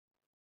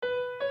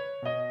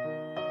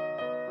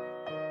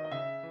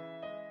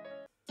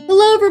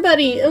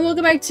everybody, and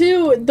welcome back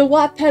to the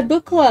Wattpad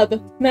Book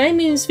Club. My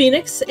name is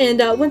Phoenix, and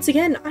once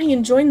again, I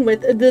am joined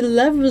with the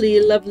lovely,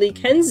 lovely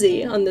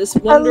Kenzie on this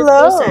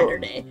wonderful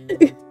Saturday.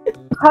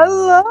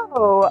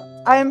 Hello!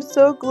 I am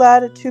so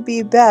glad to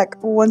be back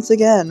once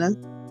again.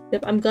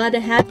 Yep, I'm glad to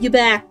have you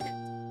back.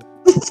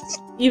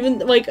 Even,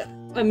 like,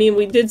 I mean,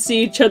 we did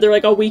see each other,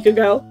 like, a week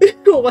ago.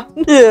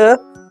 Yeah.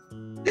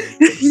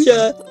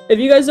 If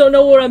you guys don't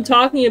know what I'm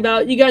talking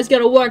about, you guys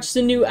gotta watch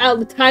the new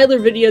Tyler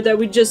video that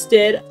we just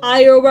did,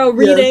 IRL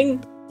reading.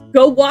 Yes.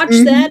 Go watch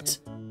that.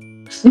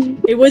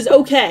 It was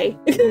okay.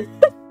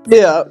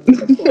 Yeah.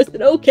 It was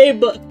an okay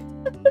book.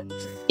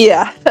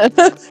 Yeah.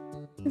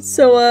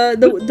 So,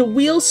 the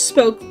wheel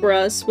spoke for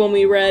us when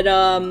we read,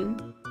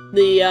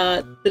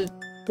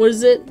 what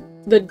is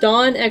it? The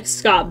Don X.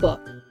 Scott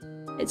book.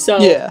 So,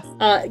 yeah.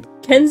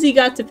 Kenzie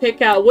got to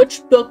pick out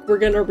which book we're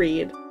gonna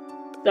read.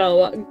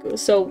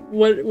 So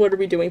what are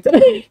we doing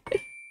today?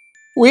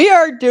 We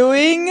are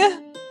doing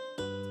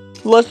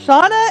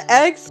Leshawna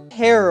X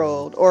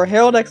Harold, or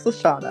Harold X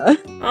Leshawna.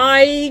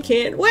 I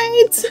can't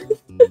wait!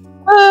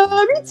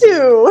 Me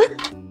too!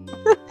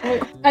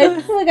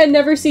 I feel like I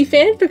never see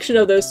fan fiction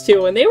of those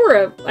two, and I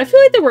feel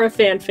like they were a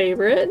fan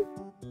favorite.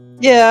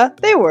 Yeah,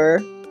 they were.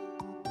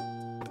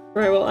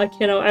 Alright, well, I'm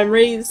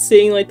already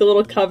seeing, like, the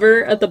little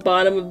cover at the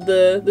bottom of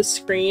the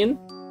screen.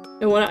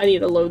 And I need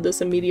to load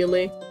this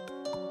immediately.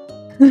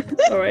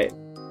 Alright.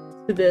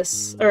 To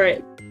this.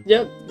 Alright.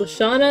 Yep.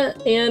 Leshawna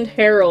and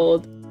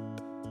Harold.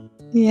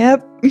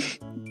 Yep.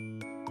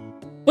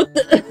 What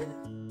the?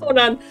 Hold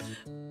on.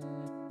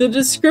 The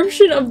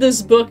description of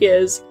this book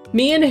is,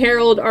 me and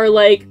Harold are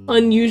like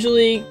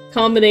unusually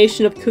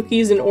combination of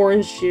cookies and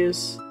orange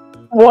juice.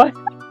 What?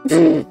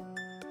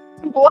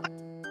 What?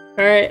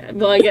 Alright.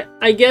 Well,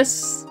 I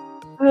guess...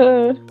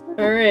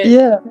 Alright.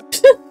 Yeah.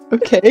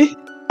 Okay.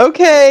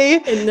 Okay.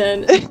 And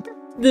then,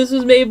 this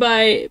was made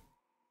by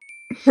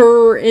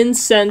Per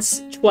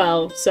Incense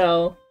 12,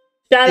 so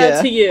shout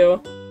out to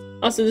you.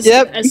 Also, this is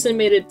an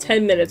estimated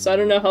 10 minutes, so I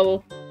don't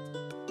know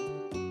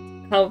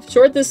how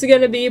short this is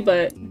gonna be,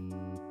 but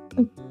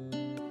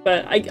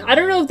I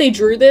don't know if they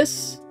drew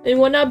this and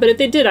whatnot, but if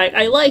they did,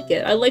 I like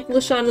it. I like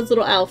Leshawna's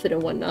little outfit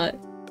and whatnot.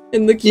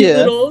 And the cute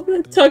little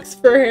tux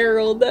for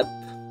Harold.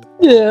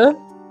 Yeah.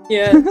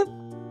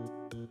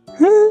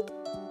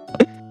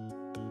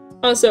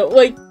 Also,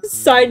 like,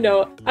 side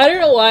note, I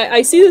don't know why,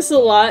 I see this a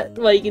lot,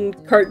 like, in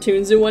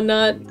cartoons and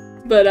whatnot,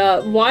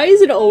 but, why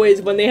is it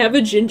always, when they have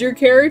a ginger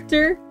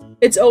character,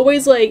 it's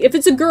always, like, if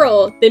it's a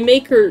girl, they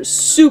make her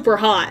super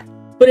hot,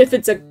 but if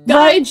it's a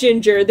guy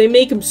ginger, they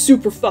make him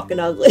super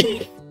fucking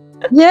ugly.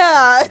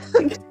 Yeah!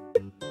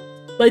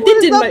 Like,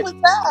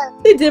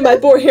 they did my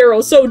boy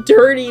Harold so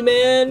dirty,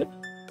 man!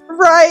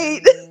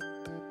 Right!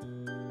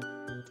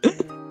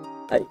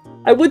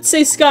 I would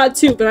say Scott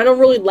too, but I don't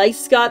really like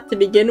Scott to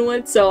begin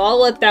with, so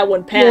I'll let that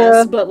one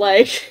pass, but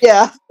like...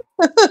 Yeah.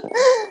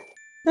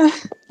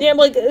 Damn,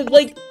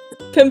 like,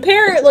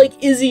 compare,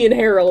 like, Izzy and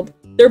Harold.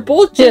 They're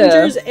both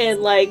gingers, and,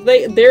 like,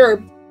 they're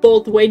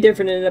both way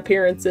different in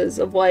appearances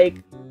of,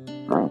 like,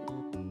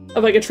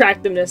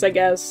 attractiveness, I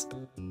guess.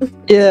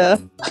 Yeah.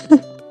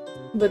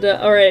 But,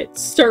 alright,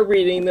 start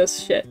reading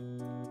this shit.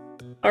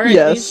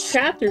 Alright, these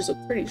chapters are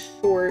pretty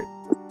short.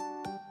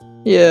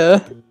 Yeah.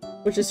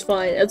 Which is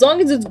fine. As long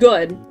as it's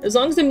good. As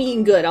long as I'm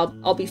eating good,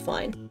 I'll be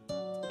fine.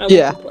 I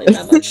won't complain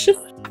that much.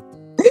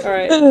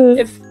 Alright.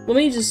 Let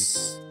me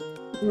just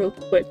real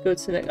quick go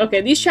to next.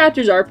 Okay, these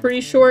chapters are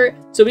pretty short,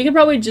 so we can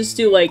probably just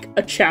do like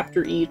a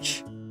chapter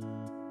each.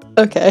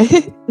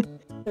 Okay.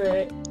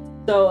 Alright.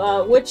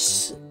 So,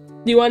 which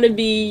do you want to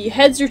be,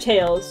 heads or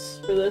tails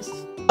for this?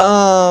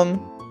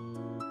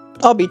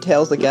 I'll be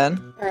tails again.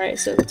 Alright,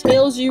 so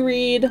tails you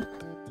read,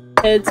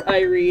 heads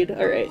I read.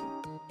 Alright.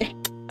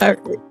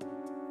 Alright.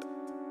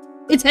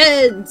 It's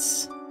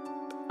heads!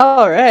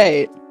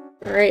 Alright.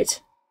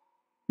 Alright.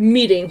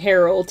 Meeting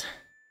Harold.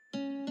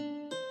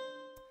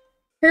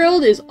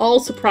 Harold is all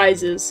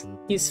surprises.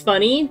 He's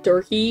funny,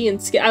 dorky, and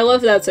I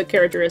love that's a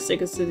characteristic,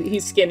 because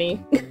he's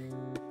skinny.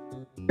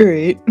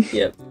 Great.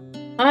 Yep.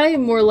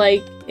 I'm more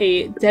like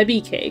a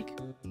Debbie cake.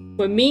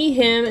 When me,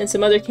 him, and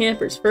some other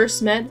campers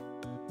first met,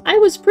 I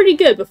was pretty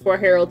good before,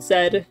 Harold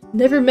said.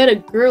 Never met a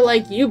girl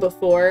like you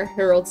before,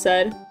 Harold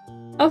said.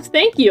 Oh,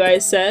 thank you, I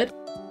said.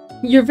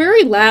 You're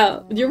very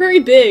loud. You're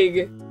very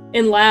big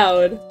and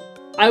loud.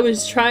 I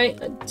was trying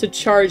to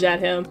charge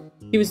at him.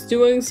 He was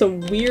doing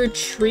some weird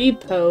tree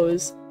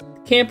pose.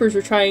 The campers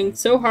were trying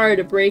so hard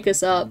to break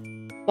us up.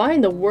 Why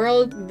in the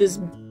world did this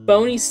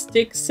bony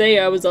stick say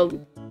I was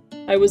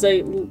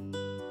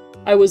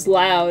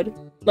loud?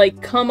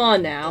 Like, come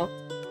on now.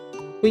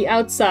 We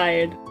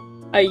outside.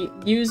 I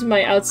use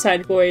my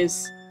outside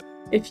voice.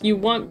 If you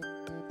want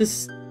to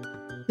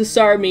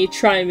start me,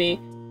 try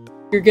me.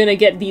 You're gonna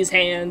get these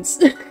hands.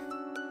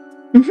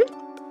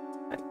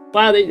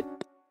 Wow,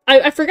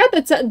 I forgot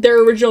that's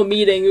their original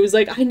meeting. It was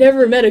like, I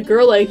never met a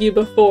girl like you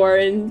before,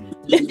 and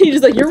he's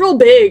just like, you're real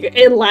big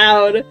and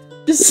loud.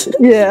 Just,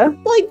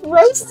 like,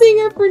 roasting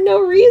her for no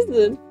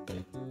reason.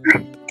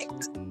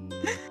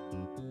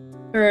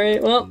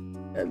 Alright, well,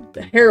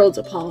 Harold's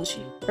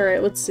apology.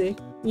 Alright, let's see.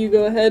 You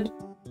go ahead.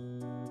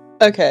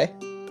 Okay.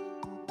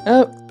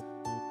 Oh.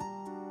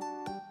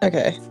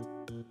 Okay.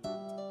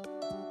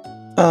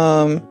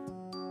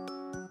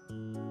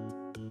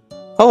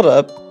 Hold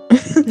up.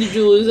 Did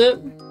you lose it?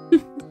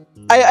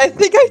 I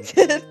think I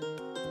did.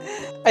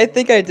 I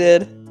think I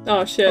did.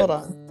 Oh shit. Hold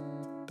on.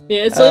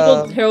 Yeah, it's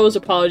labeled Harold's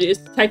apology.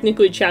 It's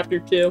technically chapter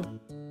 2.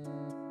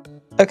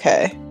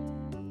 Okay.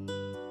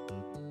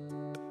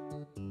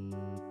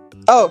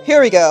 Oh,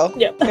 here we go.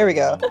 Yep. Here we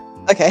go.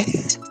 Okay.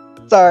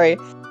 Sorry.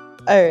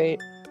 Alright.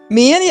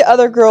 Me and the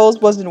other girls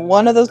was in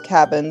one of those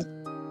cabins.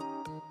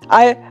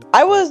 I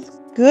was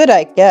good,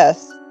 I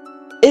guess.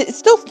 It's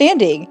still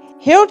standing.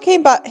 Harold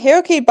came by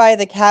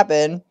the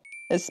cabin.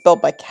 It's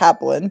spelled by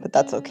Kaplan, but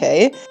that's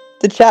okay.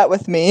 To chat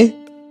with me.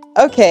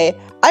 Okay,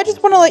 I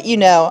just want to let you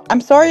know. I'm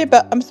sorry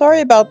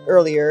about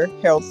earlier,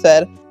 Harold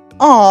said.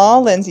 Aw,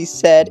 Lindsay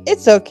said.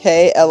 It's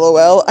okay,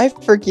 LOL. I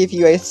forgive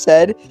you, I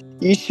said.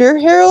 You sure,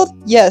 Harold?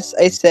 Yes,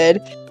 I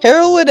said.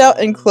 Harold went out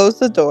and closed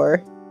the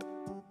door.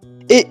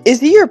 Is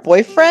he your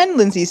boyfriend?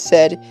 Lindsay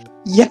said.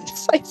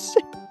 Yes, I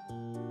said.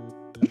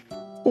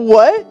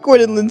 What?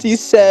 Gwen and Lindsay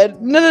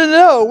said.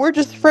 No, we're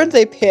just friends,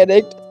 I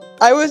panicked.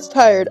 I was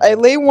tired. I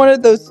lay one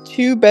of those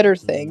 2 better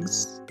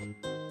things.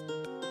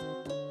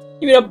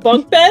 You mean a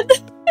bunk bed?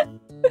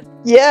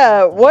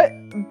 Yeah, what?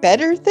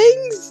 Better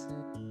things?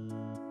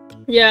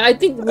 Yeah, I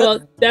think,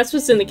 well, that's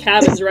what's in the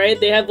cabins, right?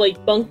 They have,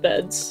 like, bunk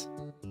beds.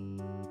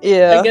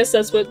 Yeah. I guess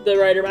that's what the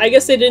writer... I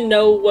guess they didn't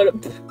know what...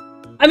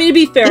 I mean, to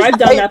be fair, I've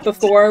done that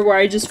before, where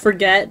I just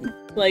forget,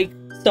 like,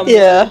 some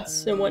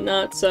words and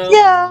whatnot, so...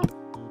 Yeah.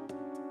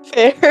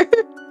 Fair.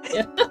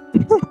 Yeah.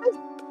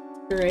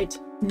 Alright.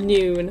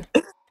 Noon.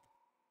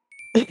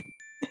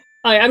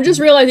 I'm just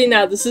realizing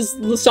now, this is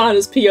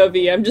Leshawna's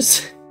POV. I'm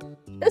just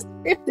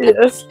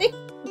realizing.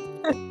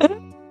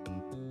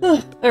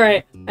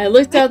 Alright, I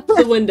looked out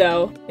the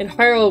window, and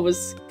Harold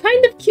was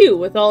kind of cute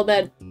with all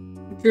that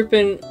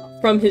dripping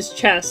from his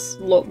chest.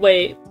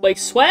 Wait, like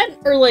sweat?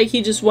 Or like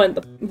he just won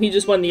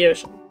the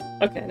ocean?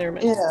 Okay, never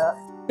mind. Yeah.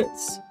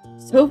 It's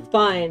so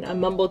fine, I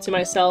mumbled to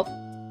myself.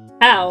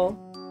 How?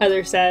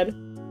 Heather said,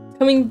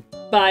 coming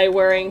by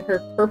wearing her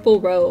purple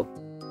robe.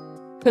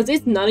 'Cause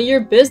it's none of your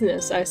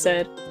business, I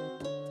said.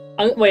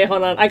 Wait,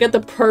 hold on. I got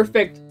the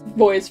perfect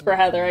voice for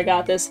Heather. I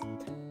got this.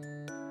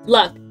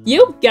 Look,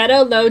 you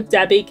ghetto low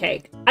Debbie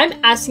cake. I'm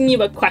asking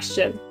you a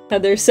question,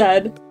 Heather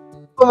said.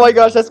 Oh my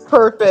gosh, that's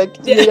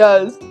perfect. Yeah.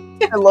 Yes.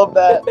 I love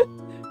that.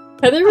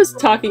 Heather was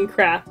talking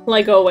crap,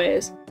 like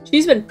always.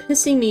 She's been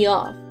pissing me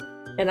off,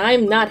 and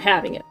I'm not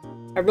having it.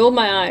 I rolled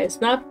my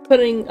eyes, not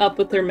putting up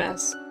with her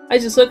mess. I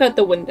just looked out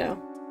the window.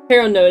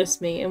 Harold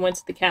noticed me and went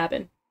to the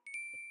cabin.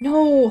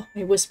 No,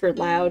 I whispered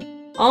loud.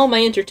 All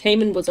my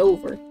entertainment was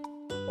over.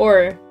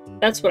 Or,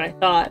 that's what I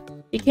thought.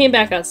 He came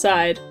back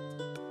outside.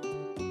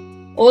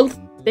 Oh,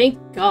 thank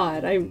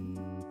God.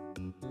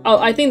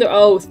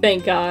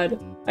 Thank God.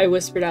 I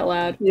whispered out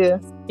loud. Yeah.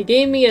 He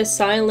gave me a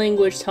sign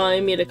language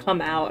telling me to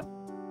come out.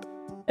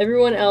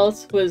 Everyone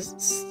else was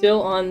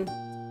still on...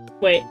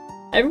 Wait.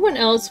 Everyone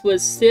else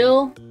was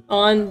still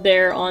on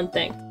their own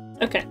thing.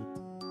 Okay.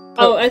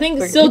 Oh, I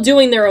think still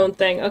doing their own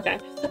thing. Okay.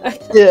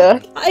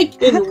 Yeah. I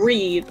can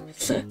read.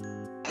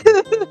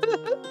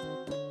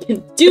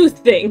 Can do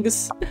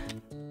things.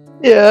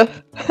 Yeah.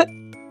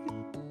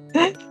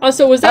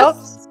 Also, was that...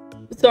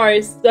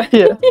 Sorry.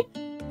 Yeah.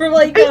 For,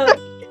 like,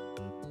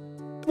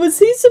 was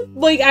he,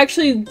 like,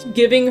 actually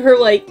giving her,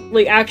 like,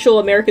 actual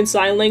American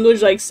Sign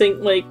Language? Like,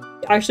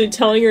 actually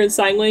telling her in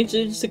sign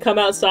language to come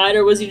outside?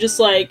 Or was he just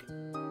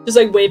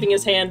waving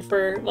his hand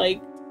for,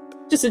 like,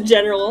 just in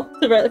general,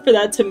 for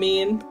that to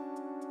mean?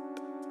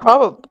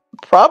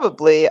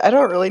 Probably. I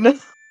don't really know.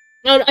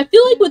 I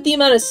feel like with the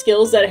amount of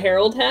skills that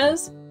Harold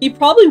has, he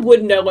probably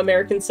would know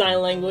American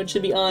Sign Language, to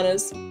be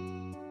honest.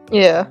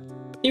 Yeah.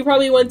 He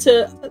probably went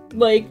to,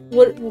 like,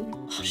 what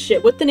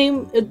the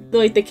name,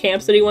 like, the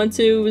camps that he went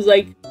to? It was,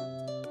 like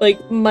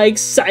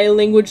Mike's Sign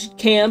Language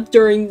camp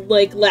during,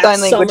 like, last summer.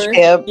 Sign Language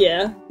camp.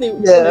 Yeah. They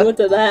went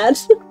to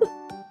that.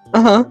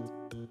 Uh-huh.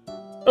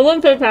 I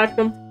wouldn't pay back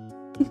them.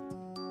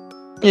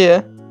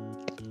 Yeah.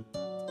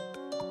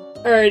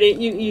 Alrighty,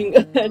 you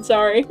go ahead,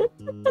 sorry.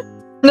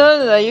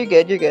 No, you're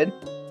good.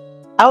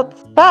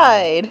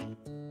 Outside!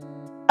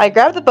 I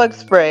grabbed the bug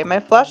spray, my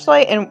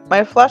flashlight, and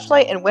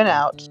went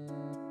out.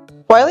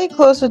 Quietly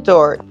closed the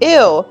door.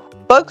 Ew!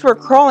 Bugs were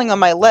crawling on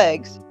my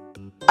legs.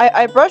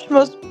 I brushed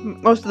most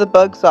of the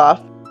bugs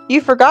off.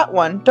 You forgot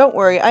one. Don't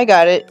worry, I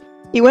got it.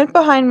 He went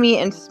behind me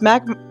and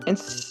smacked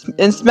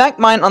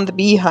mine on the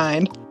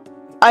behind.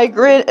 I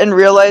grinned and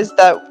realized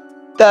that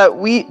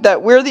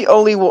we're the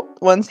only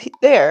ones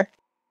there.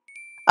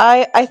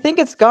 I think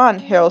it's gone,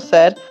 Harold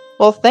said.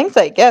 Well, thanks,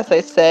 I guess,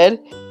 I said.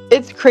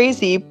 It's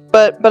crazy,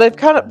 but I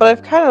kind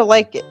of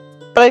like it.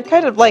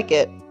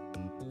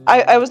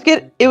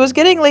 It was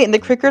getting late and the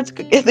crickets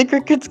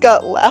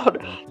got louder.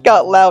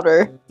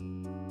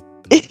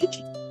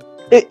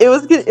 It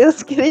was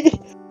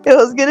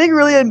getting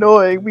really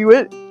annoying.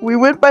 We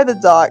went by the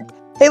dock.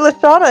 Hey,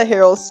 Leshawna,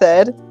 Harold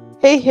said.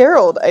 Hey,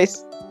 Harold,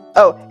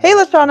 Oh, hey,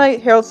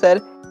 Leshawna, Harold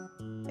said.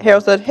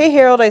 Harold said, "Hey,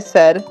 Harold," I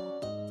said.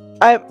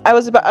 I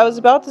was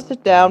about to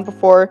sit down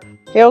before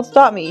Harold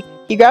stopped me.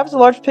 He grabs a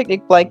large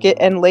picnic blanket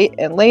and lay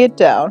it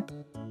down.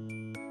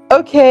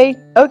 Okay,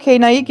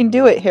 now you can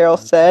do it, Harold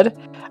said.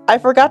 I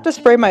forgot to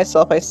spray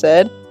myself, I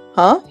said.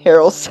 Huh?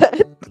 Harold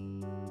said.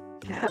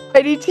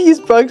 I need to use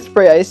bug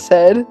spray, I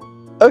said.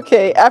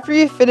 Okay, after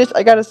you finish,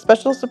 I got a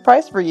special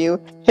surprise for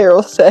you,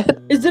 Harold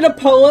said. Is it a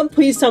poem?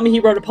 Please tell me he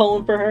wrote a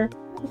poem for her.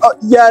 Oh,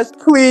 yes,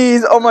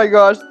 please. Oh my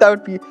gosh, that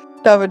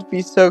would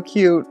be so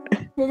cute.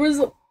 What was?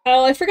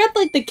 Oh, I forgot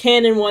like the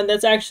canon one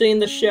that's actually in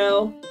the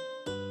show.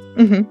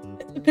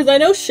 Because I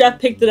know Chef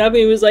picked it up and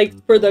he was like,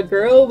 for the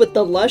girl with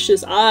the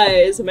luscious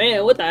eyes.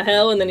 Man, what the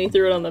hell? And then he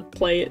threw it on the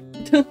plate.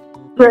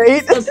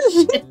 Right?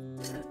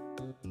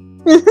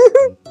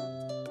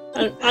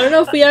 I don't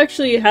know if we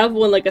actually have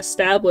one like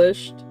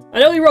established. I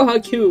know he wrote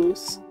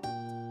haikus.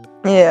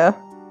 Yeah.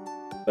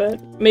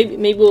 But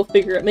maybe we'll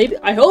figure it. Maybe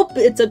I hope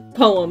it's a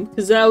poem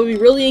because that would be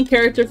really in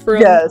character for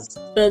him. Yes.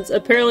 Since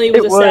apparently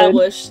it was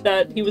established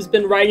that he was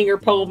been writing her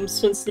poems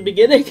since the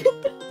beginning.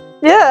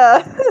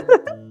 Yeah.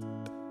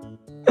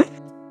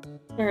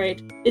 All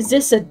right. Is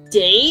this a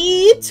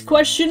date?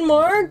 Question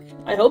mark.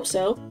 I hope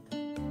so.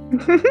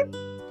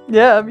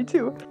 Yeah, me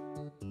too.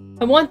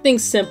 I want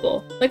things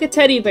simple, like a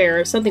teddy bear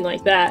or something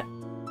like that.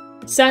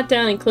 I sat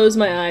down and closed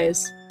my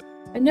eyes.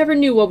 I never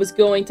knew what was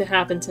going to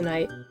happen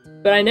tonight,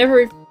 but I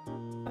never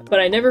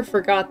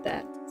forgot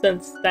that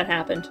since that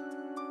happened.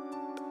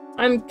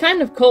 I'm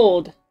kind of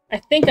cold. I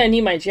think I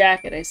need my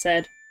jacket, I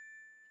said.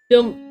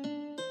 Feel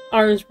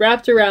arms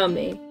wrapped around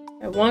me.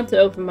 I want to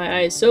open my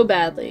eyes so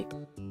badly.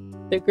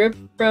 The grip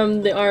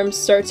from the arms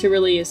starts to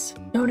release.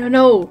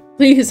 No,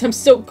 please, I'm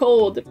so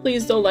cold.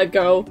 Please don't let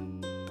go.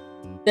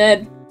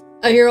 Then,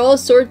 I hear all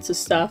sorts of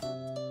stuff.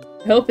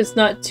 I hope it's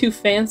not too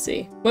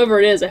fancy. Whatever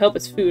it is, I hope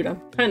it's food. I'm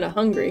kinda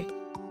hungry.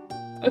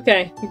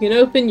 Okay, you can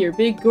open your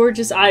big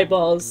gorgeous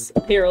eyeballs,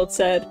 Harold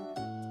said.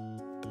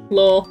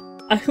 Lol.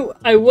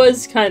 I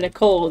was kinda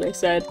cold, I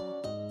said.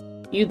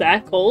 You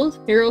that cold?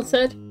 Harold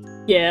said.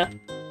 Yeah,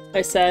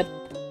 I said.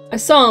 I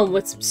saw him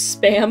with some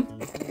spam.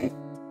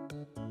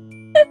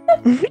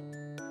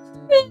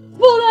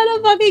 Pulled out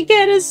a fucking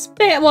can of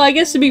spam. Well, I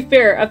guess to be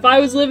fair, if I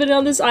was living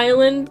on this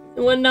island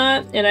and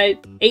whatnot, and I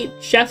ate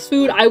chef's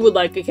food, I would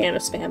like a can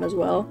of spam as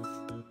well.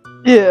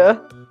 Yeah.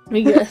 I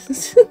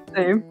guess.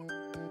 Same.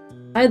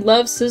 I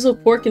love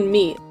sizzled pork and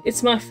meat.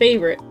 It's my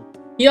favorite.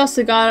 He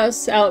also got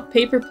us out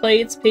paper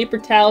plates, paper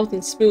towels,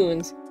 and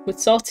spoons with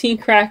saltine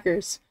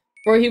crackers.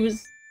 Before he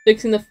was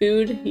fixing the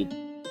food, he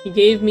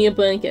gave me a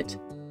blanket.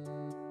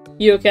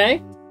 You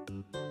okay?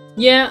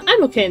 Yeah,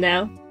 I'm okay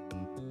now.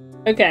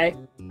 Okay.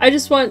 I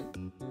just want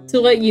to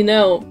let you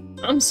know,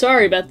 I'm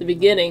sorry about the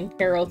beginning,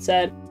 Harold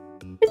said.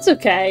 It's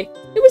okay.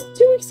 It was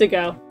 2 weeks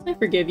ago. I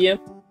forgive you.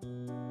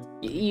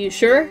 You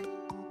sure?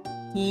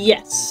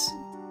 Yes.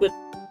 With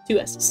 2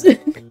 S's.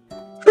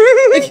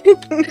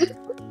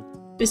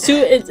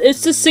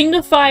 It's to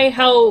signify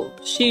how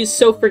she's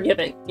so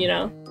forgiving, you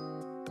know?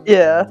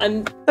 Yeah,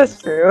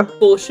 that's true.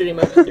 Bullshitting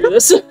my way through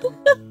this.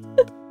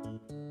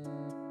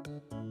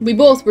 We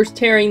both were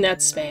tearing that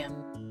spam.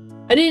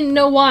 I didn't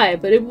know why,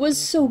 but it was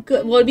so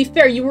good. Well, to be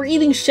fair, you were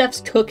eating Chef's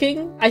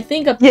cooking. I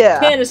think a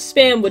can of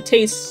spam would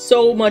taste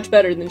so much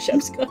better than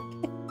Chef's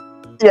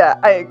cooking. Yeah,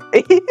 I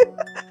agree.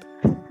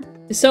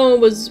 If someone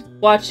was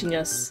watching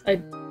us,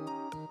 I'd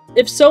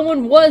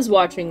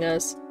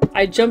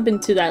jump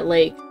into that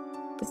lake.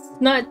 It's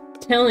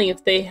not telling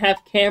if they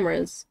have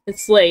cameras.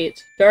 It's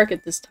late, dark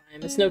at this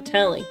time. It's no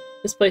telling.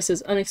 This place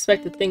has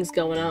unexpected things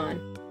going on.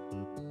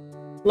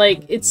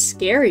 Like, it's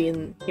scary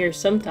in here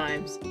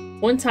sometimes.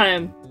 One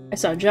time, I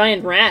saw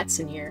giant rats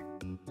in here.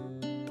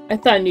 I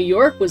thought New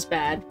York was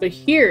bad, but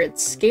here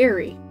it's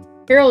scary.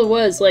 Harold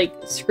was, like,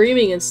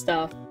 screaming and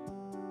stuff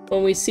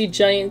when we see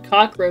giant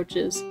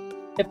cockroaches.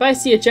 If I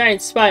see a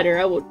giant spider,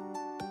 I will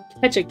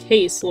catch a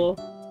case, lol.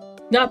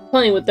 Not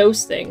playing with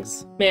those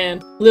things.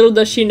 Man, little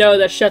does she know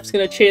that Chef's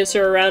gonna chase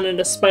her around in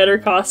a spider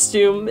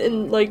costume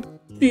in, like,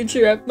 in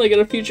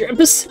a future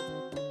episode.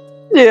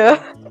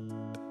 Yeah.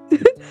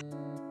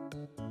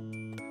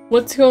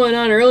 What's going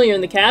on earlier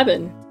in the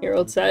cabin?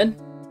 Harold said.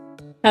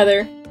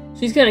 Heather.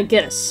 She's gonna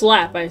get a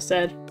slap, I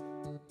said.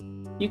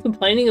 You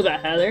complaining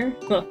about Heather?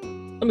 Huh.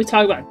 Let me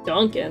talk about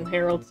Duncan,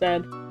 Harold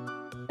said.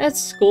 That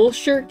school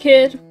shirt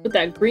kid with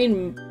that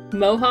green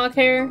mohawk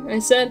hair? I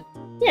said.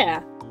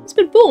 Yeah, he's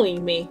been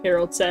bullying me,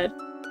 Harold said.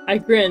 I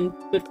grinned,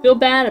 but feel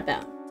bad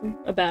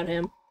about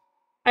him.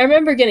 I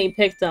remember getting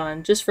picked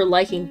on just for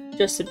liking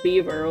Justin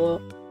Bieber.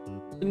 Well,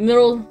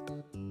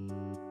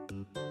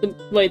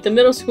 the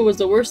middle school was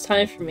the worst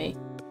time for me.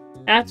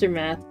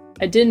 Aftermath,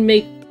 I didn't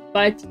make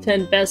 5 to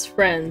 10 best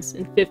friends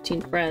and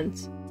 15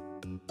 friends.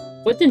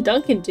 What did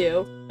Duncan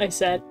do? I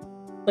said.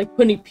 Like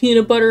putting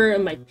peanut butter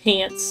in my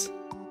pants.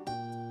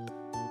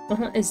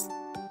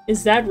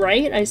 Is that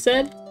right? I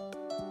said.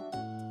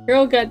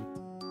 Harold got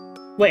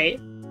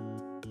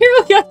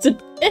to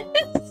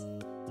piss?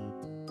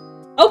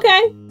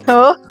 Okay.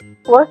 Huh?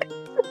 What?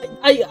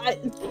 I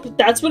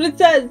that's what it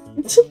says.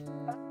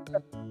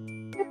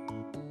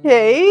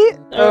 Okay.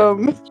 I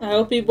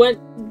hope he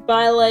went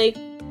by, like,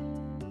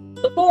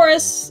 the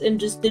forest and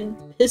just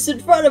didn't piss in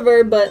front of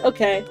her, but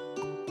okay.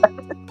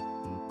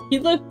 He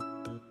looked...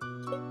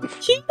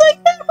 She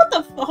like that? What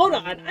the hold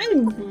on,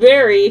 I'm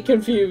very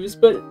confused,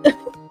 but...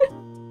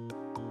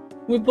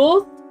 We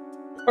both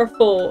are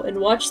full and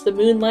watched the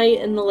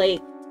moonlight and the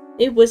lake.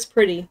 It was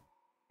pretty.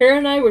 Harold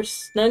and I were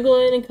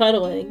snuggling and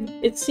cuddling.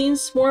 It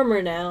seems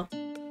warmer now.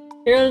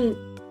 Harold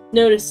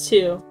noticed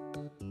too.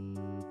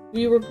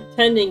 We were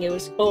pretending it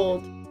was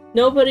cold.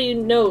 Nobody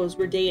knows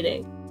we're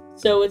dating,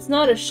 so it's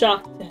not a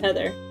shock to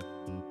Heather.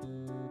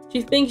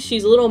 She thinks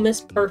she's Little Miss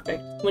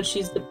Perfect when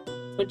she's the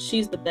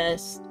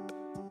best.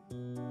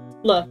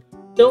 Look,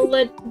 don't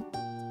let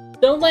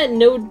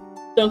no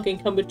Duncan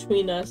come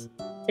between us,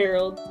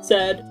 Harold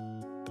said.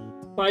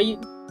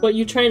 What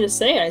you trying to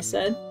say? I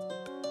said.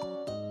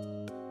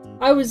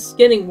 I was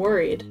getting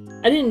worried.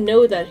 I didn't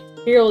know that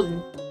Harold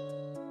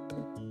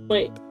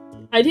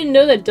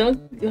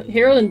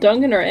and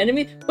Duncan are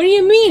enemies? What do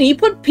you mean? He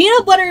put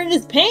peanut butter in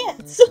his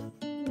pants!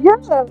 Yeah,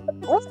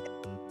 what?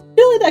 I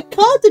feel like that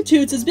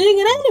constitutes as being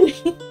an enemy!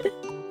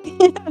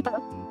 Yeah.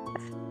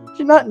 Did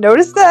you not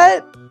notice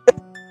that?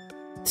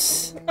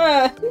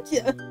 Yeah.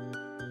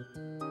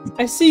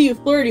 I see you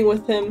flirting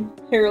with him,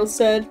 Harold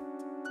said.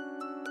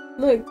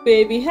 Look,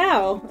 baby,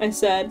 how? I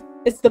said.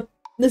 It's the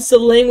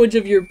language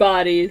of your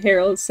body,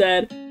 Harold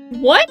said.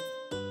 What?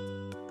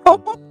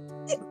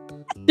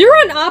 They're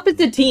on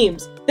opposite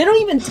teams. They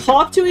don't even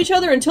talk to each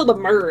other until the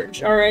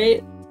merge,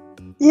 alright?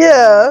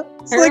 Yeah.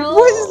 It's like,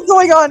 what is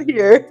going on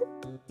here?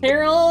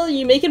 Harold,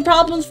 you making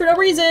problems for no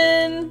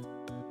reason.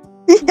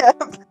 Yeah.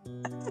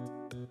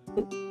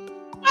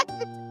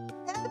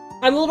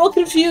 I'm a little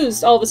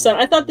confused all of a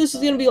sudden. I thought this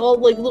was gonna be all,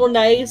 like, a little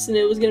nice, and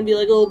it was gonna be,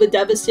 like, a little bit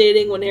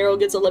devastating when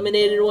Harold gets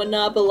eliminated and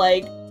whatnot, but,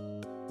 like,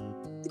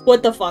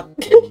 what the fuck?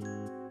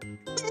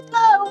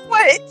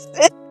 What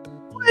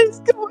is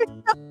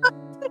going on?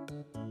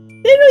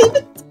 They don't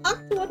even talk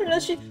to her,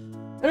 does she?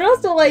 And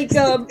also, like,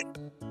 isn't,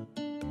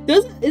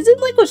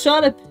 like,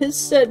 Leshawna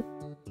pissed at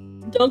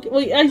Duncan?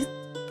 Wait,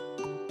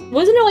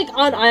 wasn't it, like,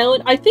 on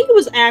Island? I think it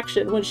was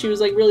Action when she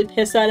was, like, really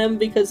pissed at him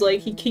because,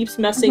 like, he keeps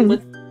messing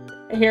with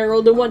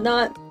Harold and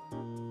whatnot.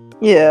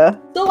 Yeah.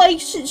 So, like,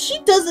 she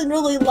doesn't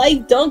really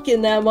like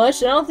Duncan that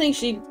much, and I don't think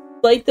she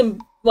liked him,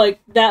 like,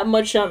 that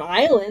much on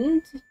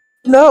Island.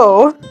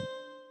 No.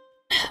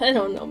 I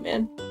don't know,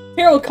 man.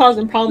 Harold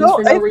causing problems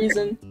for no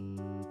reason.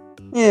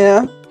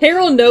 Yeah.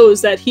 Harold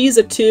knows that he's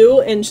a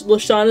 2 and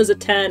Leshawna's a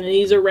 10, and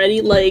he's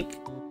already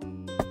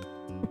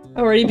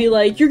be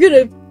like, you're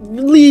gonna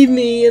leave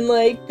me and,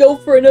 like, go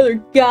for another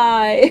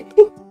guy.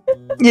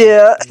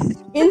 Yeah.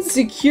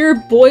 Insecure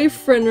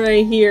boyfriend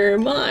right here.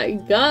 My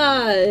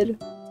god.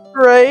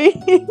 Right?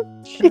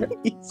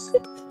 Jeez.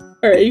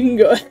 Alright, you can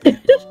go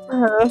ahead.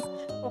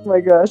 Oh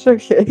my gosh,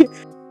 okay.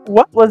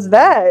 What was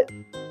that?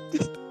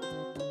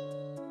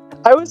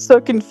 I was so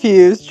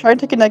confused, trying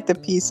to connect the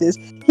pieces.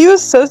 He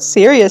was so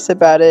serious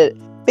about it.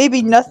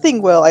 Baby,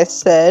 nothing will, I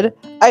said.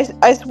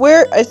 I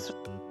swear if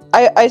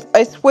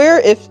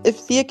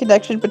see a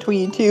connection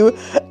between you two,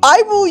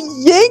 I will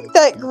yank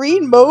that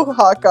green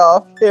mohawk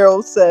off,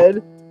 Harold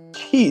said.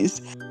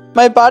 Jeez.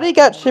 My body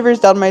got shivers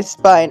down my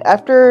spine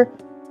after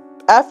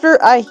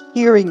I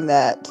hearing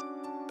that.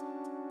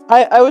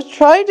 I was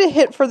trying to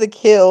hit for the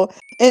kill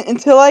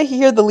until I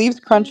hear the leaves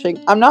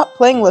crunching. I'm not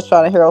playing,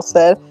 Leshawna, Harold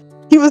said.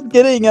 He was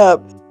getting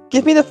up.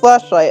 Give me the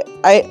flashlight.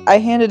 I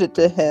handed it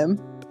to him.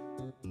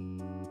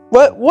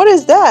 What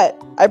is that?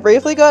 I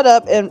bravely got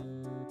up and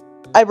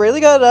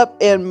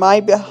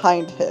my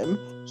behind him.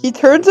 He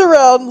turns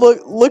around,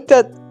 looked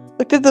at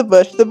the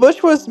bush. The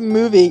bush was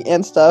moving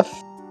and stuff.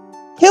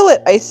 Kill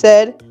it, I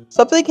said.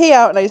 Something came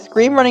out and I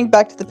screamed, running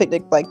back to the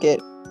picnic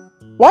blanket.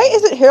 Why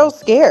isn't Harold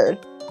scared?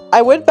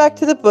 I went back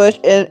to the bush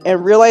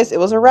and realized it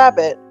was a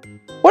rabbit.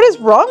 What is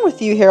wrong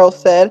with you? Harold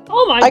said.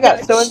 Oh my god. I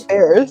got so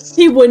embarrassed.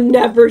 He would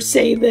never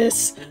say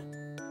this.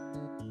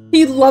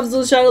 He loves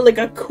Leshawna like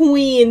a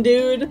queen,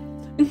 dude.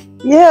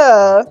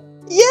 Yeah.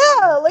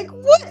 Yeah, like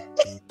what?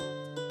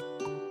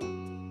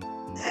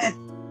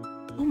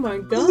 Oh my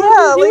god.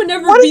 Yeah, he like, would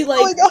never be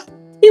like...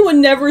 He would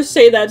never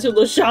say that to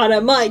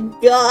Leshawna, my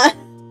god.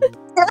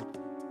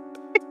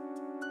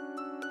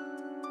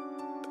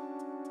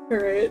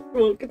 Alright,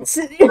 we'll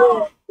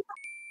continue.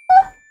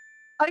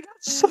 I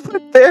got so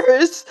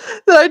embarrassed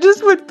that I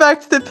just went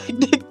back to the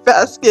picnic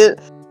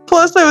basket.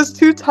 Plus, I was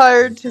too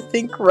tired to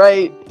think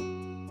right.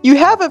 You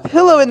have a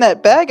pillow in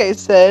that bag, I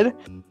said.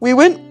 We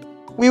went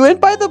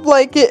by the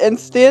blanket and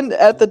stand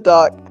at the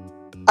dock.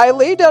 I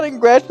lay down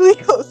and gradually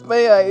closed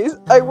my eyes.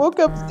 I woke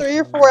up 3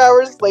 or 4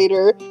 hours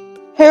later.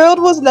 Harold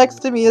was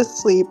next to me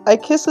asleep. I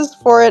kissed his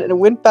forehead and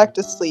went back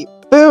to sleep.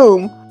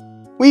 Boom!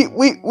 We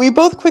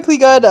both quickly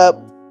got up.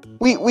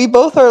 We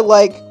both are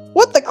like,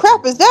 what the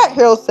crap is that?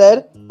 Harold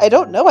said. I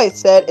don't know, I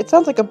said. It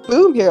sounds like a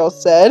boom, Harold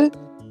said.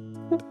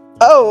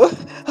 Oh,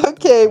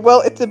 okay,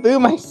 well, it's a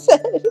boom, I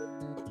said.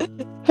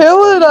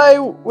 Harold and I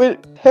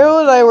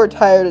were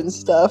tired and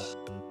stuff.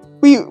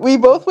 We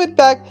both went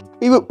back.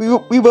 We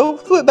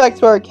both went back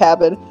to our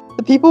cabin.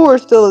 The people were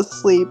still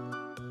asleep.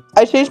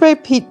 I changed my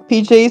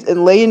PJs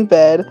and lay in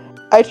bed.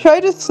 I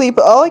tried to sleep,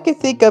 but all I could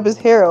think of is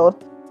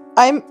Harold.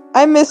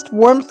 I missed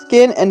warm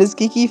skin and his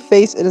geeky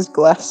face and his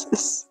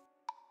glasses.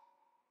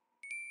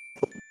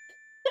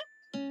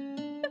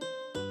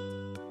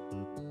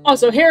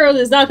 Also, Harold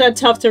is not that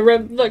tough to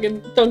rip fucking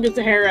thunk his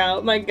hair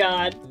out. My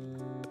god.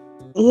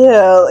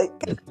 Yeah, like...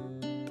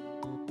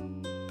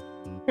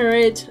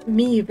 Alright,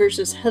 me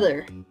versus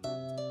Heather.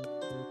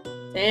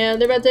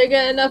 And they're about to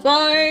get in a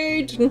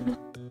fight!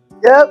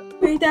 Yep.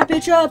 Beat that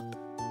bitch up!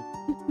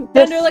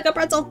 Bend her like a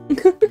pretzel!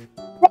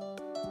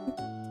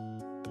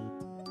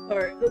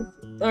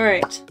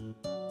 Alright.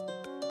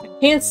 I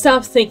can't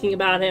stop thinking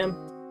about him.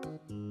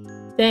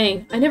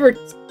 Dang, I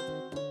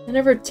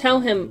never tell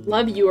him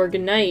love you or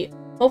goodnight.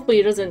 Hopefully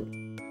he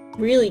doesn't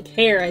really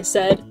care, I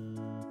said.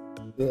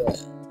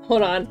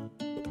 Hold on.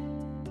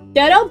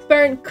 Ghetto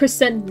burnt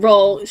crescent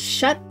roll.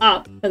 Shut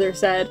up, Heather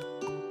said.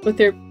 With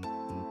her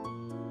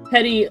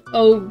petty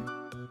oh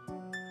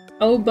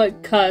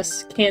but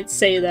cuss, can't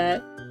say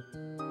that.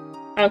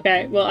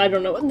 Okay, well I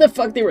don't know what the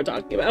fuck they were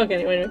talking about. Okay,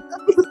 anyway.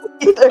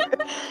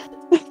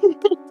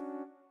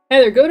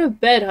 Heather, go to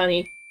bed,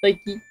 honey.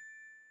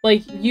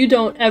 Like you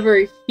don't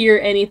ever hear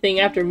anything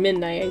after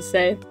midnight, I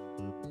say.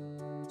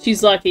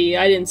 She's lucky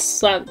I didn't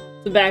slap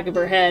the back of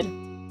her head.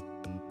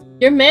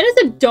 Your man is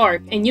a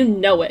dark, and you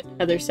know it,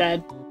 Heather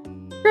said.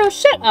 Girl,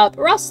 shut up,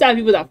 or I'll stab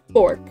you with a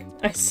fork,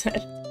 I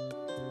said.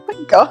 Oh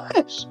my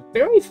gosh.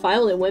 Very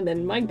violent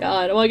women, my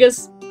god. Well, I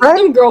guess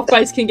some girl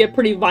fights can get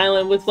pretty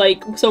violent with,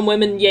 like, some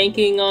women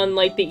yanking on,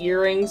 like, the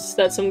earrings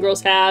that some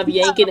girls have,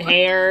 yanking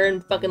hair,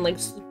 and fucking, like,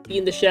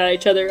 beating the shit out of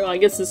each other. Well, I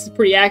guess this is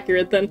pretty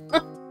accurate, then.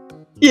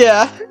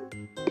 Yeah.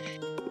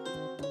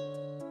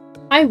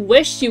 I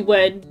wish you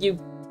would, you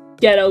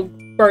ghetto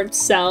burnt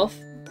self,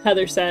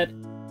 Heather said.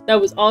 That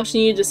was all she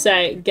needed to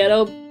say.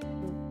 Ghetto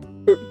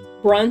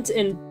brunt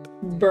and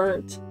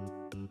burnt.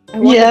 I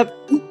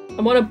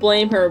want to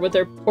blame her with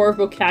her poor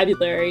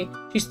vocabulary.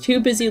 She's too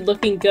busy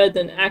looking good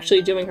than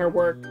actually doing her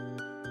work.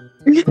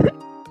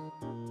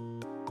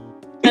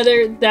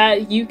 Heather,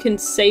 that you can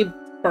say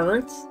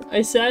burnt,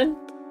 I said.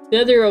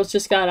 The other girls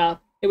just got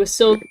up. It was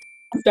still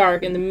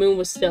dark and the moon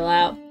was still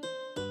out.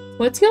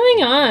 What's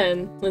going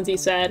on? Lindsay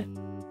said.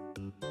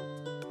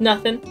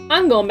 Nothing.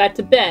 I'm going back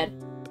to bed.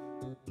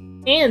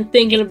 And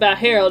thinking about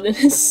Harold and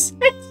his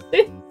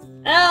sexy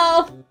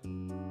self.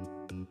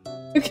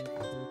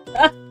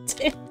 God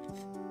damn.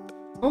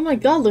 Oh my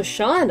god,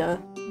 Leshawna.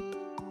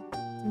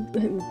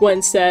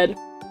 Gwen said.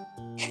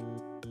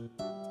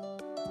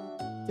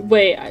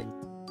 Wait,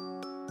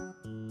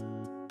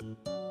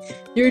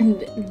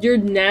 you're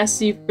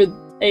nasty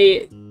for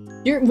a...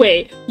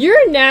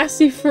 You're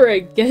nasty for a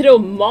ghetto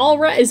mall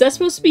rat? Is that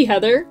supposed to be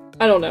Heather?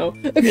 I don't know.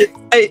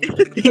 I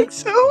think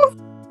so.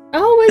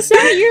 Oh, is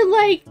that your,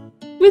 like,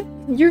 with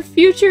your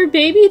future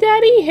baby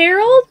daddy,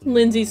 Harold?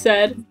 Lindsay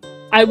said.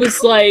 I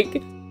was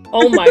like,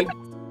 oh my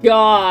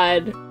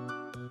god.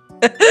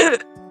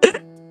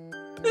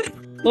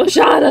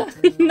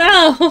 Leshawna,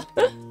 no!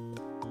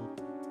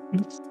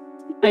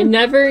 I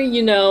never,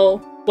 you know,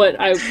 what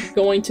I'm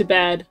going to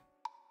bed.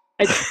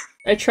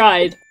 I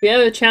tried. We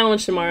have a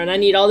challenge tomorrow and I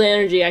need all the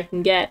energy I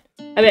can get.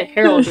 I bet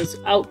Harold is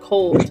out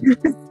cold.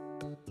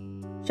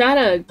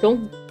 Shada,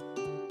 don't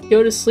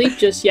go to sleep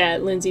just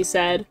yet, Lindsay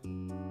said.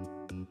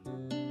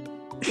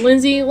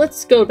 Lindsay,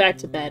 let's go back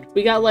to bed.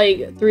 We got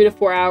like 3 to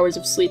 4 hours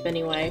of sleep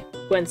anyway,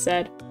 Gwen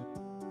said.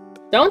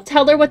 Don't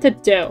tell her what to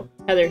do,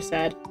 Heather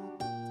said.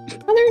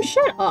 Heather,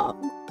 shut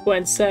up,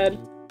 Gwen said.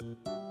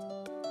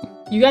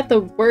 You got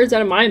the words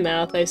out of my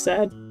mouth, I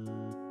said.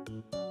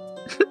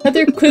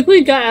 Heather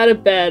quickly got out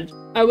of bed.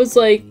 I was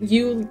like,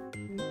 you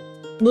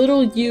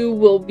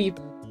will be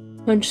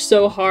punched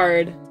so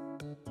hard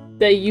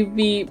that you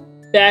be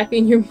back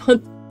in your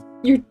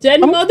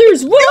dead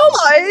mother's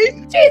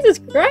womb! Jesus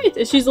Christ!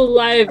 If she's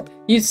alive,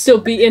 you'd still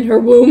be in her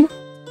womb.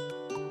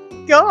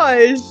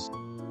 Gosh.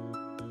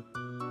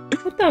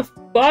 What the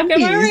fuck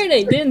am I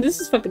reading? Dude,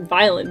 this is fucking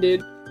violent,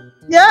 dude.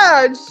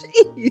 Yeah,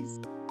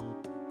 jeez.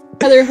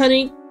 Heather,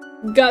 honey,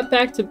 got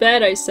back to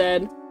bed, I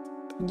said.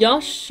 Y'all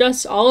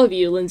shush all of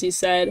you, Lindsay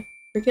said.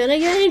 We're gonna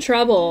get in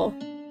trouble.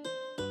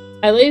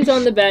 I laid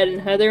on the bed and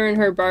Heather and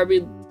her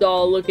Barbie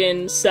doll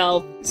looking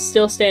self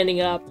still standing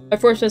up. I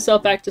forced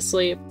myself back to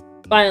sleep.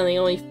 Finally,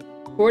 only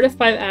 4 to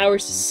 5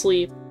 hours to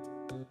sleep.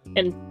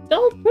 And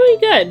felt pretty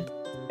good.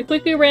 I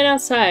quickly ran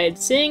outside,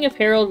 seeing if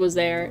Harold was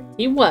there.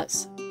 He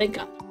was. Thank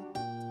God.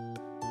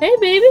 Hey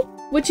baby,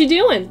 what you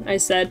doing? I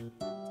said.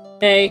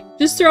 Hey,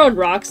 just throwing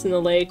rocks in the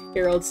lake,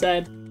 Harold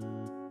said.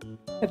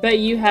 I bet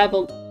you have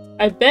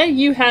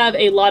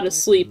a lot of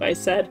sleep, I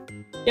said.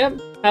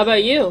 Yep, how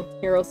about you?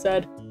 Harold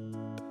said.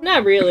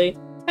 Not really.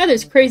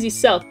 Heather's crazy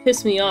self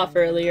pissed me off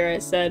earlier, I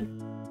said.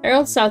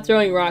 Harold stopped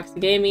throwing rocks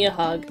and gave me a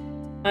hug.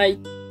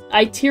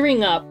 I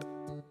tearing up,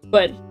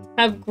 but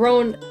have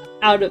grown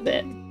out of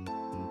it.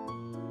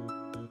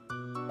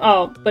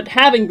 Oh, but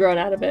having grown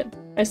out of it.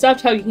 I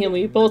stopped hugging him,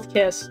 we both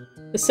kissed.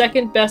 The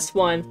second best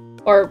one.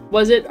 Or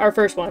was it our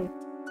first one?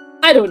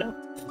 I don't know.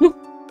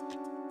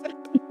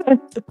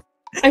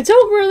 I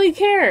don't really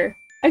care.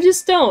 I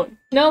just don't.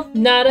 Nope,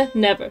 nada,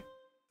 never.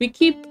 We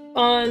keep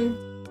on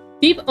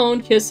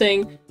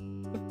kissing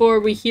before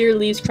we hear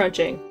leaves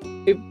crunching.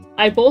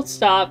 I both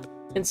stopped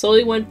and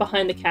slowly went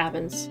behind the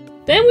cabins.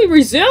 Then we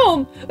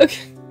resume!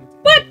 Okay.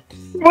 What?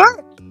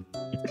 What?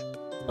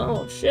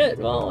 Oh shit,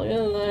 well, I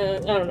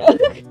don't know.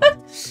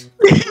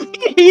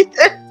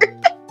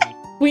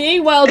 We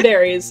ate wild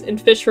berries and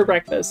fish for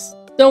breakfast.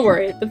 Don't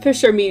worry, the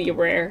fish are medium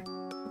rare.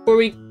 Before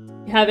we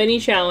have any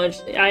challenge,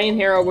 I and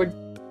Harold were—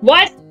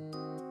 What?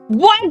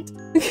 What?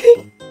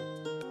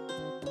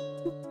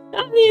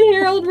 Me and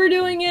Harold were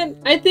doing it,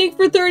 I think,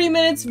 for 30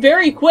 minutes,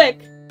 very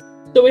quick.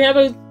 So we have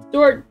a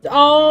short—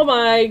 Oh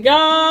my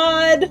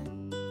god!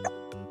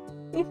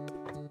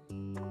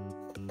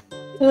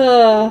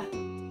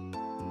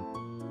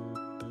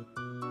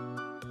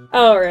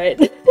 Alright.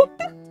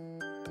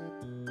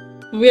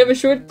 We have a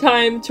short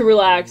time to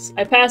relax.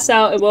 I passed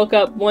out and woke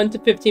up 1 to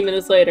 15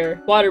 minutes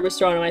later. Water was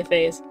thrown on my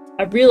face.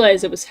 I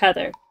realized it was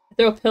Heather. I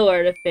threw a pillow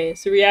at her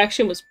face. The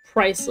reaction was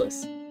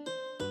priceless.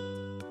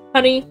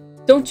 Honey,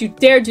 don't you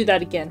dare do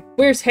that again.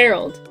 Where's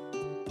Harold?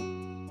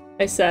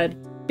 I said.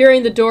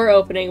 Hearing the door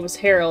opening was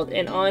Harold,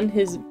 and on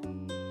his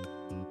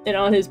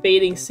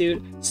bathing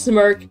suit,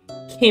 smirk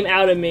came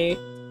out of me.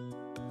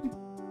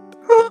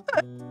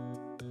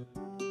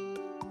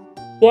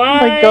 Why?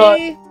 Oh my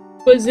God.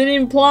 Was it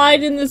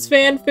implied in this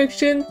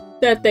fanfiction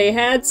that they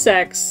had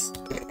sex?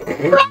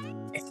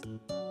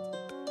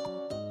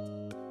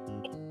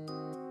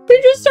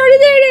 They just started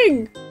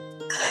dating!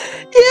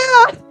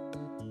 Yeah!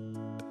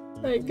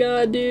 My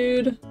god,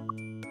 dude. Oh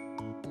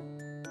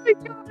my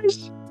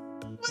gosh.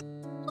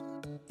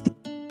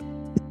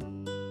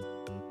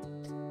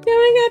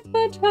 Going up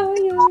much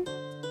higher.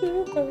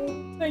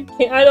 I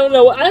can't— I don't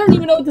know. I don't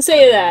even know what to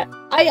say to that.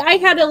 I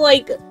had to,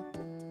 like—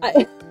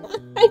 I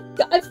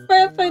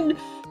freaking—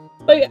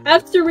 like,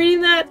 after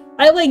reading that,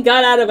 I, like,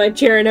 got out of my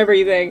chair and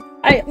everything.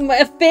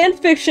 My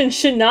fanfiction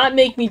should not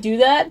make me do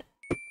that.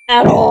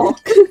 At all.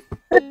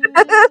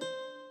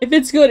 If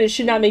it's good, it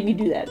should not make me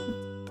do that.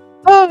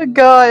 Oh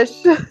gosh.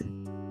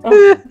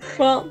 Oh,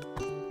 well,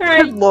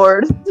 alright. Good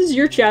lord. This is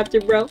your chapter,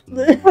 bro.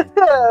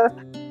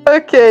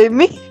 Okay,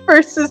 me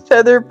versus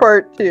Heather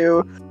part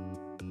 2.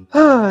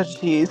 Oh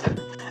jeez.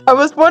 I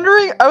was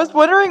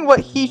wondering what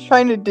he's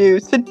trying to do.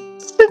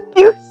 Seduce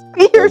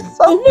me or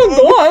something. Oh my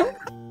god!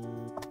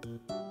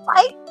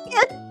 I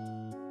can't.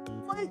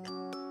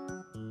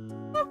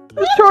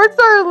 The shorts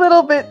are a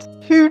little bit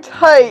too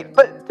tight,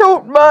 but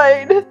don't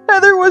mind.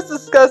 Heather was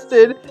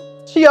disgusted.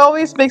 She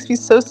always makes me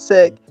so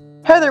sick.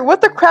 Heather,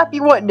 what the crap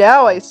you want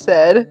now? I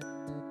said.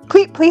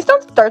 Please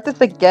don't start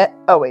this again.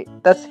 Oh wait,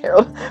 that's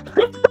Harold.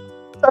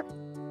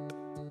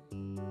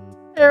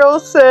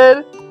 Harold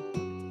said,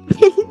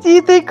 "Do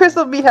you think Chris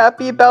will be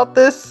happy about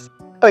this?"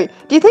 Oh wait,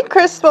 do you think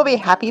Chris will be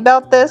happy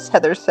about this?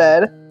 Heather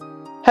said.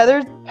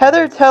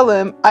 Heather, tell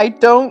him I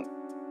don't.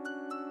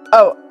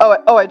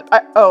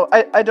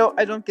 I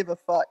don't give a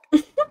fuck.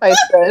 I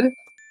said.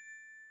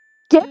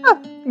 Yeah,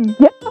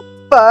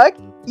 fuck.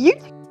 You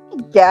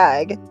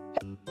gag.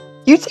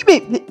 You two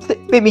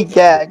made me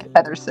gag.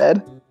 Heather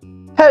said.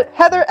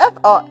 Heather, f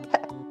off.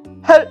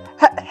 Heather,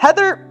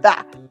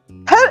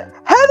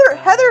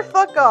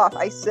 fuck off.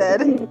 I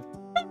said.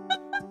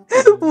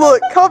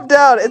 Look, calm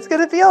down. It's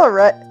gonna be all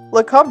right.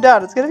 Look, calm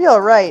down. It's gonna be all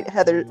right.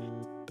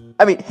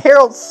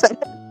 Harold said.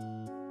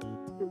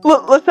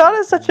 Leshawna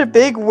is such a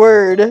big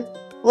word.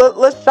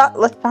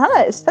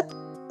 Leshawna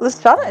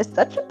is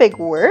such a big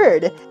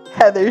word.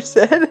 Heather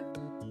said.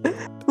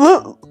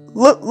 Look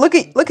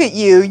at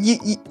you. You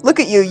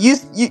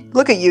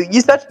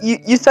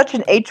such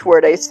an H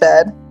word. I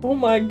said. Oh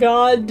my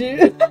god,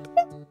 dude.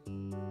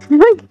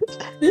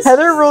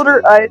 Heather rolled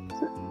her eyes.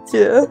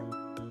 Yeah.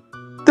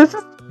 This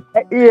is.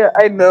 Yeah,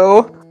 I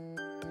know.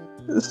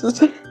 This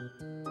is.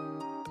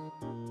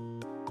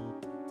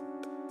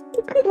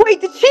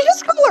 Wait, did she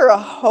just call her a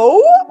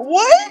hoe?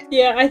 What?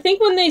 Yeah, I think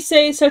when they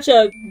say such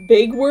a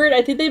big word,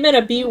 I think they meant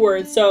a B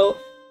word, so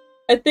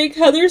I think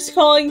Heather's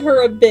calling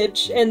her a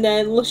bitch, and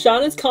then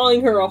Leshawna's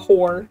calling her a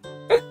whore.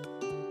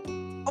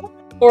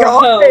 Or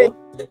God. a hoe.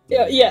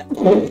 Yeah.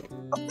 Oh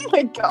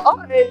my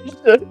gosh.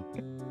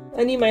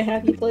 I need my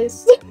happy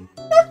place.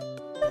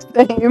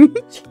 Same.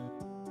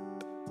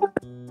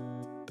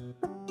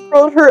 Heather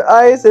rolled her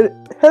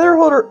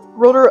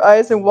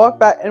eyes and walked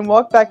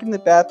back in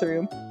the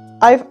bathroom.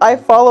 I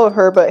follow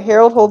her, but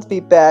Harold holds me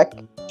back.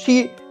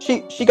 She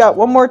got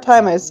one more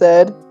time, I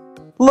said.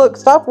 Look,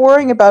 stop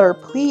worrying about her,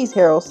 please,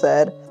 Harold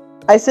said.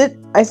 I sit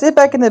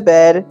back in the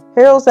bed.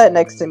 Harold sat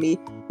next to me.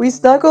 We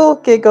snuggle,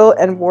 giggle,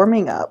 and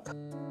warming up.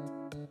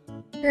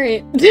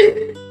 Alright.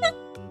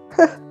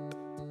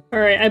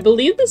 Alright, I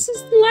believe this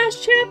is the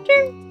last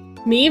chapter?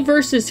 Me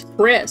versus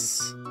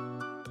Chris.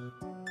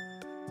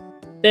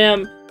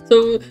 Damn.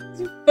 So,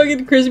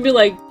 fucking Chris would be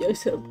like,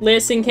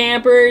 listen,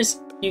 campers,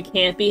 you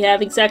can't be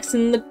having sex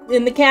in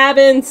the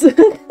cabins.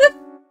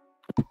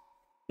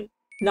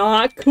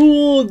 Not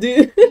cool,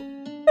 dude.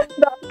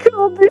 Not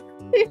cool, dude.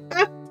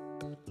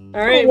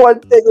 Alright. One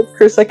thing with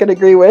Chris I can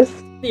agree with.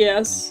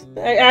 Yes.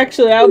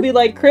 Actually, I'll be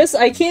like, Chris,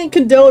 I can't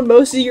condone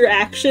most of your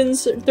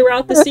actions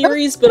throughout the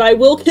series, but I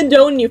will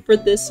condone you for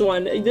this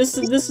one. This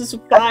is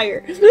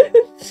fire.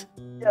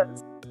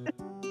 Yes.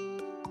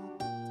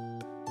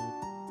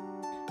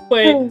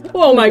 Wait.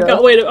 Oh my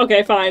god. Wait.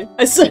 Okay, fine.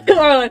 I said,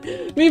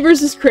 me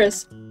versus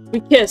Chris.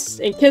 We kissed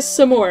and kissed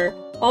some more.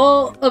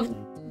 All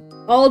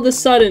of a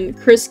sudden,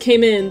 Chris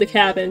came in the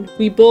cabin.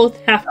 We both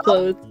half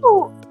clothed.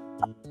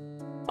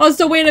 Oh,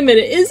 so wait a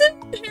minute.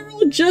 Isn't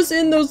Harold just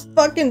in those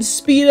fucking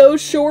Speedo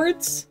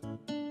shorts?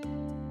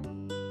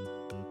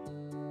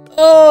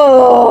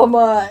 Oh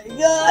my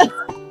god.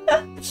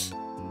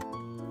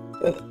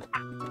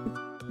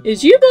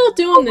 Is you both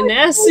doing the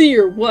nasty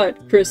or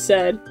what? Chris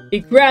said. He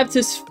grabbed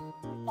his...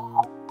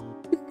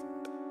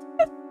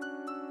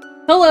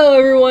 Hello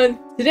everyone.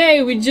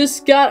 Today we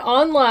just got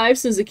on live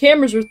since the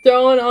cameras were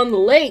thrown on the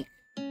lake.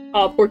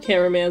 Oh, poor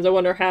cameramans. I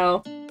wonder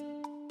how.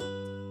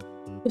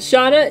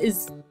 Leshawna,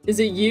 is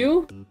it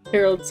you?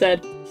 Harold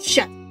said.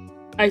 Shut.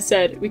 I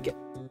said,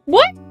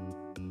 what?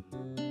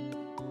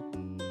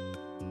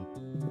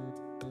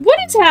 What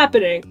is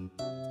happening?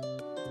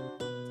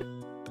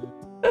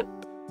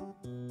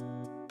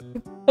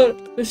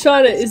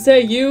 Leshawna, is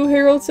that you?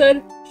 Harold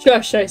said.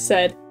 Shush, I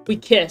said. We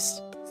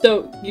kissed.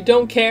 So, you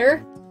don't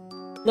care?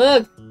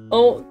 Look,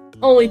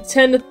 only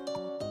 10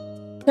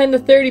 to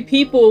 30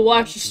 people will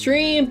watch the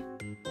stream.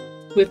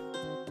 With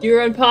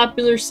your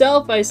unpopular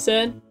self, I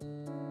said.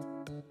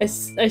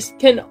 I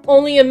can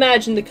only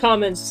imagine the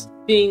comments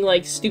being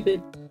like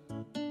stupid.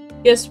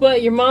 Guess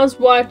what? Your mom's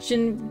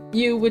watching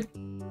you with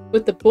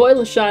the boy,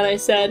 Leshawna, I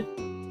said.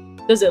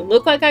 Does it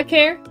look like I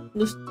care?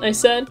 I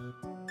said.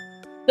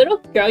 Little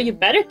girl, you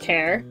better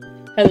care,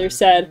 Heather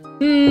said.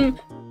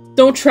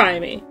 Don't try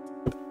me.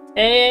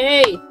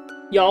 Hey,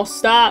 y'all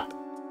stop.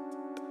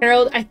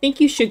 Harold, I think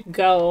you should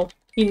go.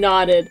 He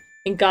nodded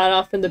and got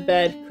off from the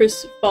bed.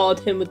 Chris followed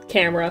him with the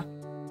camera.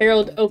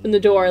 Harold opened the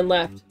door and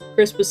left.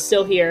 Chris was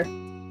still here.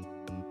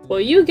 Well,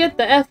 you get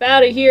the F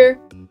out of here.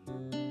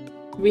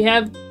 We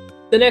have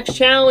the next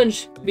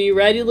challenge. Be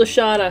ready,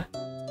 Leshawna.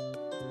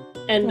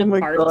 End of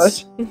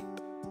parts.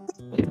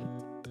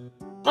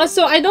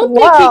 Also, I don't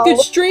think he could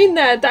stream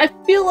that. I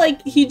feel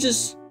like he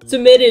just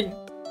submitted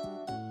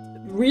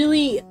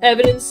really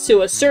evidence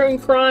to a certain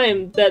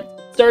crime that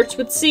starts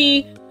with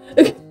C.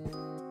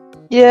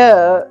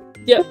 Yeah.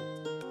 Yep.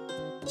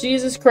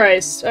 Jesus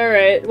Christ.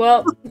 Alright,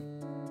 well...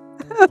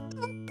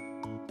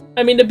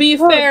 I mean, to be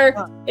fair,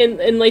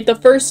 in like the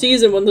first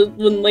season,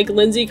 when like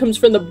Lindsay comes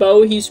from the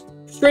boat, he's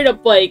straight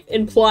up like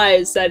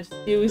implies that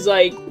he was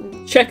like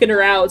checking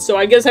her out. So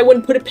I guess I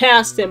wouldn't put it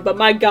past him. But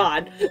my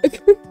God.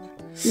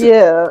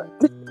 Yeah.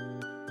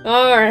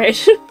 All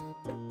right.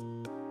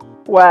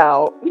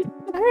 Wow.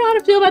 I don't know how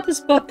to feel about this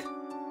book.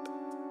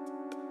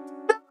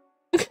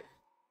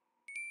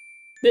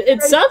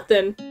 It's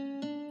something.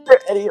 For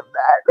any of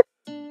that.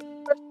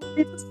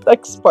 The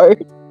sex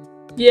part.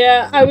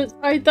 Yeah,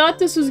 I thought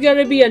this was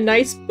gonna be a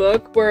nice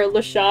book where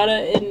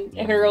Leshawna and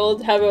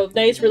Harold have a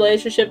nice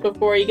relationship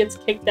before he gets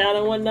kicked out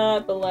and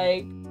whatnot, but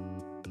like,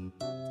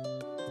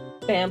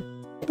 bam.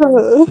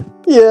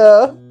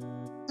 Yeah.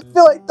 I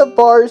feel like the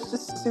bar is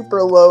just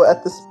super low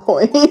at this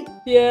point.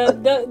 Yeah,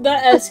 that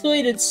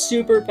escalated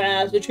super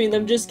fast between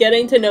them just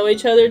getting to know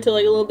each other to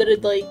like a little bit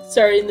of like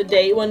starting the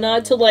date and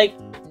whatnot to like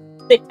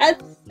they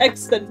had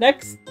sex the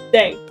next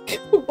day.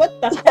 What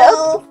the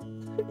hell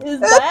is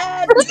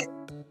that?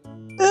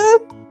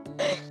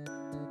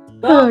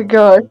 Oh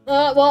god.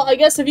 Well, I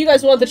guess if you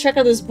guys want to check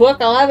out this book,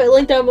 I'll have it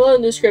linked down below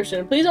in the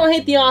description. Please don't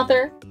hate the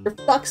author. For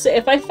fuck's sake,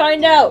 if I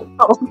find out,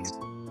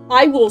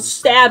 I will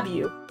stab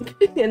you.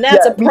 And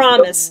that's a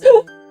promise.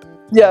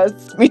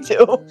 Yes, me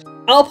too.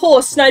 I'll pull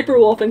a sniper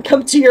wolf and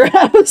come to your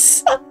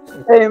house.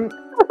 Same.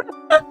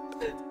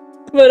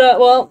 But,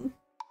 well,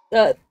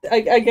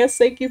 I guess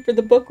thank you for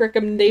the book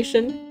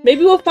recommendation.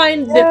 Maybe we'll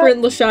find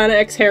different Leshawna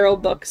x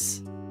Harold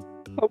books.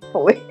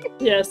 Hopefully.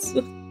 Yes.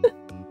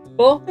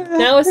 Well,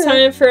 now it's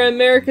time for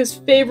America's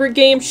favorite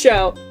game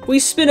show. We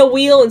spin a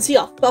wheel and see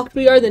how fucked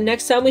we are the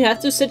next time we have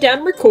to sit down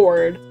and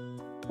record.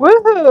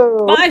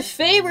 Woohoo! My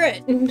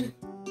favorite!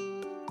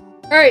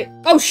 Alright.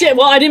 Oh shit,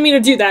 well I didn't mean to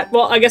do that.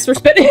 Well, I guess we're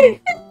spinning.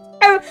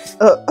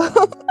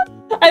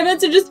 I meant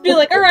to just be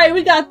like, alright,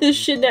 we got this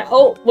shit now.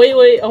 Oh,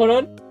 wait, hold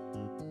on.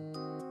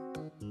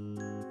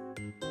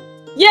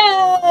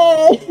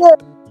 Yay!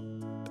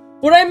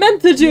 What I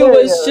meant to do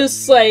was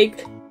just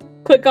like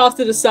click off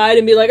to the side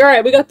and be like,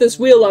 alright, we got this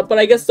wheel up, but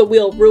I guess the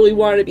wheel really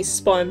wanted to be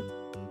spun.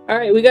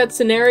 Alright, we got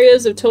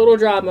scenarios of total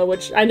drama,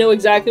 which I know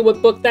exactly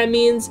what book that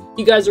means.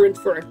 You guys are in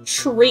for a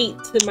treat,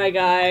 my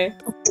guy.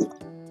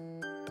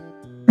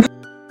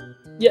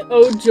 Yeah,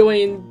 oh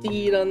joy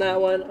indeed on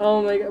that one.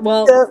 Oh my god.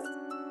 Well,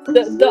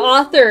 the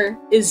author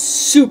is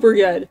super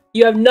good.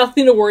 You have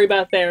nothing to worry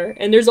about there.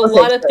 And there's a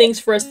lot of things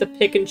for us to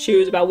pick and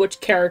choose about which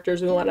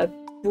characters we want to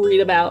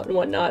read about and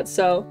whatnot,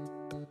 so...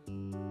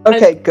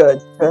 Okay,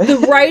 good.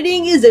 The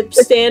writing is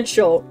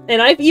substantial,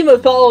 and I've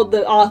even followed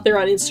the author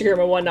on Instagram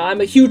and whatnot. I'm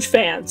a huge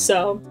fan,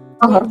 so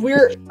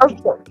we're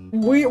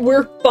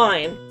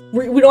fine.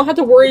 We don't have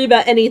to worry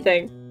about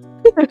anything.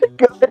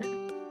 Good.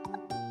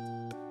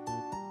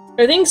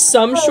 I think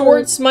some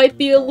shorts might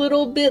be a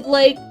little bit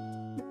like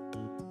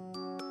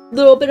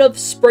little bit of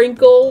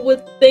sprinkle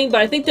with thing, but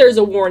I think there's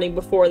a warning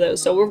before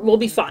those, so we'll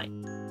be fine.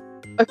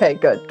 Okay,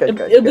 good.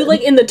 It'll be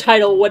like in the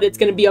title what it's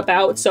gonna be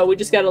about, so we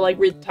just gotta like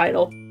read the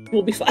title.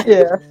 We'll be fine.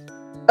 Yeah.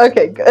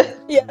 Okay, good.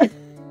 Yeah.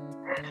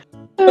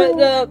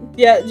 But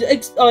yeah.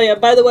 Oh yeah.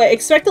 By the way,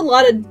 expect a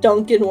lot of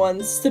Duncan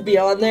ones to be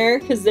on there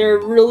because they're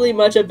really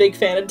much a big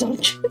fan of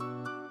Duncan.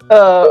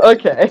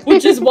 Okay.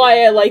 Which is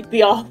why I like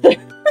the author.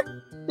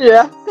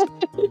 Yeah.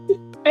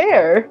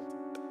 Fair.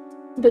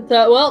 But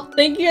well,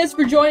 thank you guys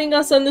for joining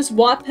us on this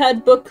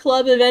Wattpad book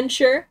club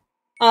adventure.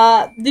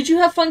 Did you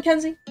have fun,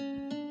 Kenzie?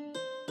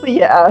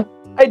 Yeah,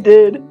 I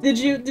did. Did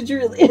you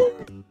really?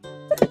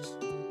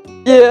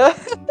 Yeah.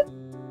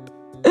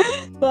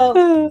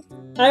 Well,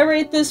 I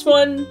rate this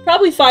one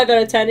probably 5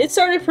 out of 10. It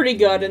started pretty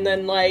good, and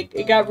then like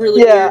it got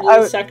really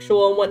weirdly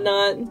sexual and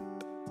whatnot.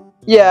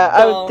 Yeah,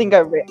 I would think I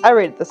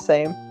rate it the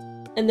same.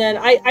 And then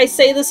I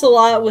say this a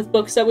lot with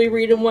books that we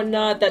read and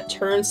whatnot that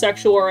turn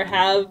sexual or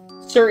have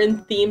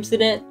certain themes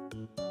in it.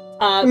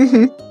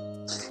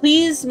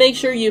 Please make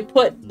sure you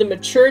put the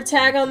mature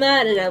tag on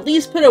that, and at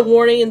least put a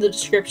warning in the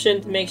description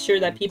to make sure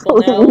that people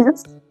know.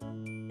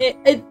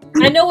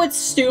 I know it's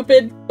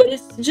stupid, but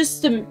it's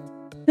just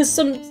because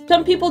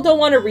some people don't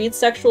want to read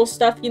sexual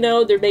stuff, you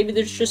know. Maybe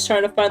they're just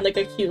trying to find like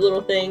a cute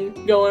little thing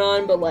going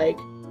on, but like,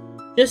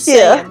 just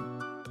saying,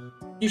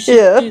 you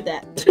should do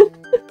that.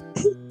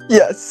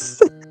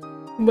 Yes.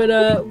 But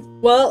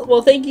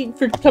well, thank you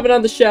for coming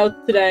on the show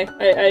today.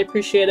 I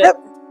appreciate it. Yep.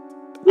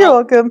 You're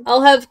welcome.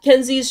 I'll have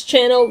Kenzie's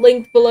channel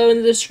linked below in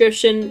the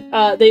description.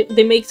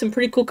 They make some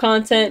pretty cool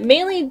content,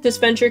 mainly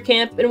Disventure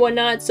Camp and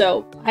whatnot,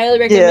 so I highly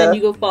recommend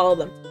you go follow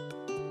them.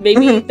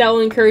 Maybe that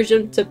will encourage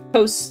them to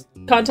post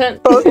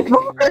content.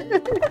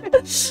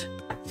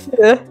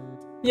 Yeah.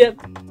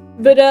 Yep.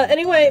 But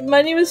anyway,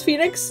 my name is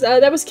Phoenix.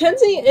 That was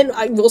Kenzie, and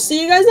we'll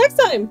see you guys next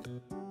time.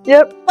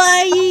 Yep.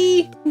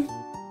 Bye!